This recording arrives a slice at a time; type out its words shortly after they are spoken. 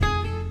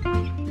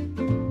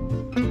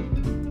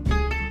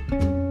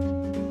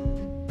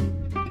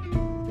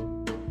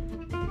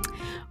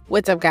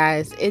What's up,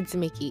 guys? It's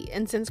Mickey.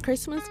 And since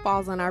Christmas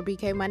falls on our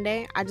BK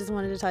Monday, I just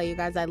wanted to tell you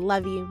guys I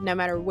love you no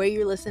matter where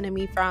you're listening to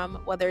me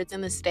from, whether it's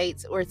in the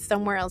States or it's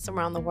somewhere else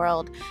around the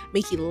world.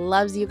 Mickey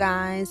loves you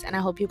guys, and I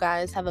hope you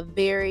guys have a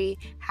very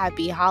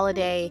happy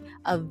holiday,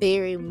 a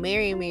very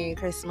Merry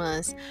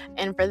Christmas.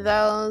 And for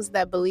those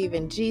that believe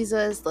in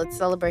Jesus, let's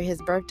celebrate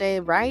his birthday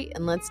right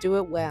and let's do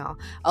it well.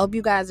 I hope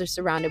you guys are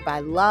surrounded by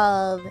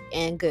love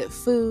and good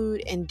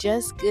food and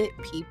just good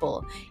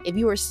people. If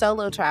you are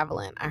solo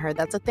traveling, I heard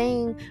that's a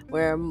thing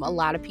where a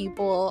lot of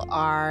people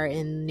are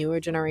in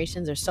newer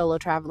generations are solo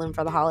traveling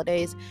for the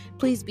holidays.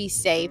 Please be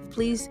safe.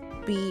 Please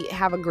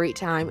have a great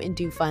time and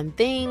do fun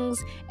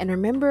things. And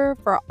remember,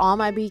 for all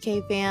my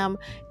BK fam,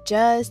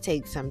 just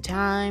take some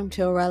time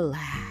to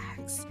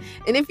relax.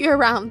 And if you're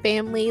around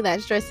family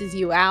that stresses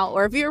you out,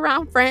 or if you're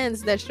around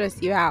friends that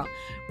stress you out,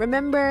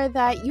 remember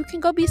that you can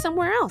go be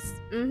somewhere else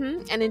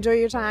and enjoy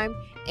your time,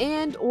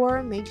 and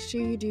or make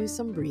sure you do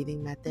some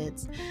breathing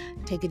methods.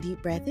 Take a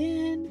deep breath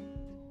in.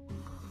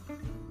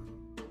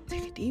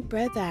 Take a deep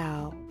breath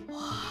out.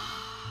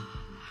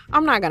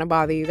 I'm not going to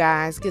bother you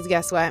guys because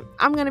guess what?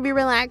 I'm going to be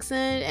relaxing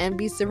and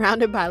be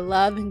surrounded by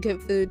love and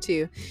good food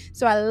too.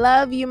 So I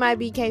love you, my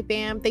BK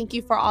fam. Thank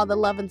you for all the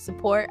love and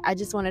support. I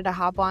just wanted to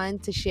hop on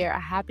to share a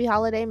happy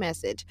holiday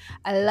message.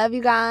 I love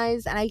you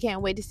guys, and I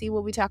can't wait to see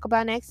what we talk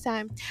about next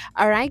time.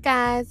 All right,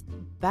 guys.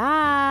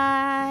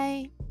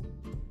 Bye.